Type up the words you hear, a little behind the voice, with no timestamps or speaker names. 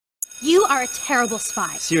You are a terrible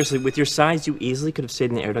spy. Seriously, with your size, you easily could have stayed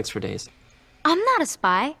in the air ducts for days. I'm not a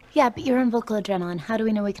spy. Yeah, but you're on vocal adrenaline. How do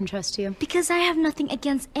we know we can trust you? Because I have nothing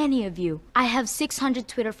against any of you. I have 600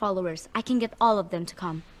 Twitter followers. I can get all of them to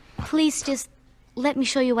come. Please just let me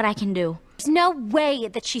show you what I can do. There's no way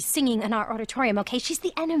that she's singing in our auditorium, okay? She's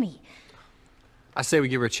the enemy. I say we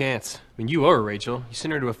give her a chance. I mean, you owe her, Rachel. You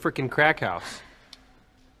sent her to a frickin' crack house.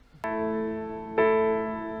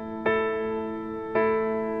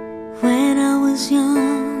 When I was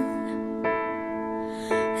young,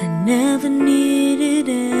 I never needed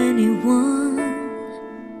anyone,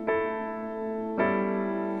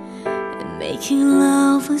 and making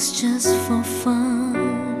love was just for fun.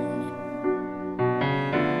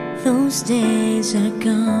 Those days are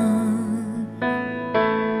gone.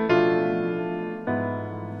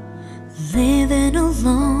 Living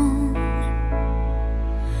alone,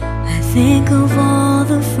 I think of all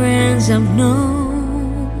the friends I've known.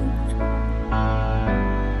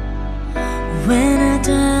 When I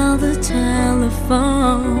dial the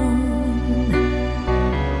telephone,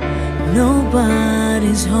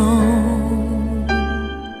 nobody's home.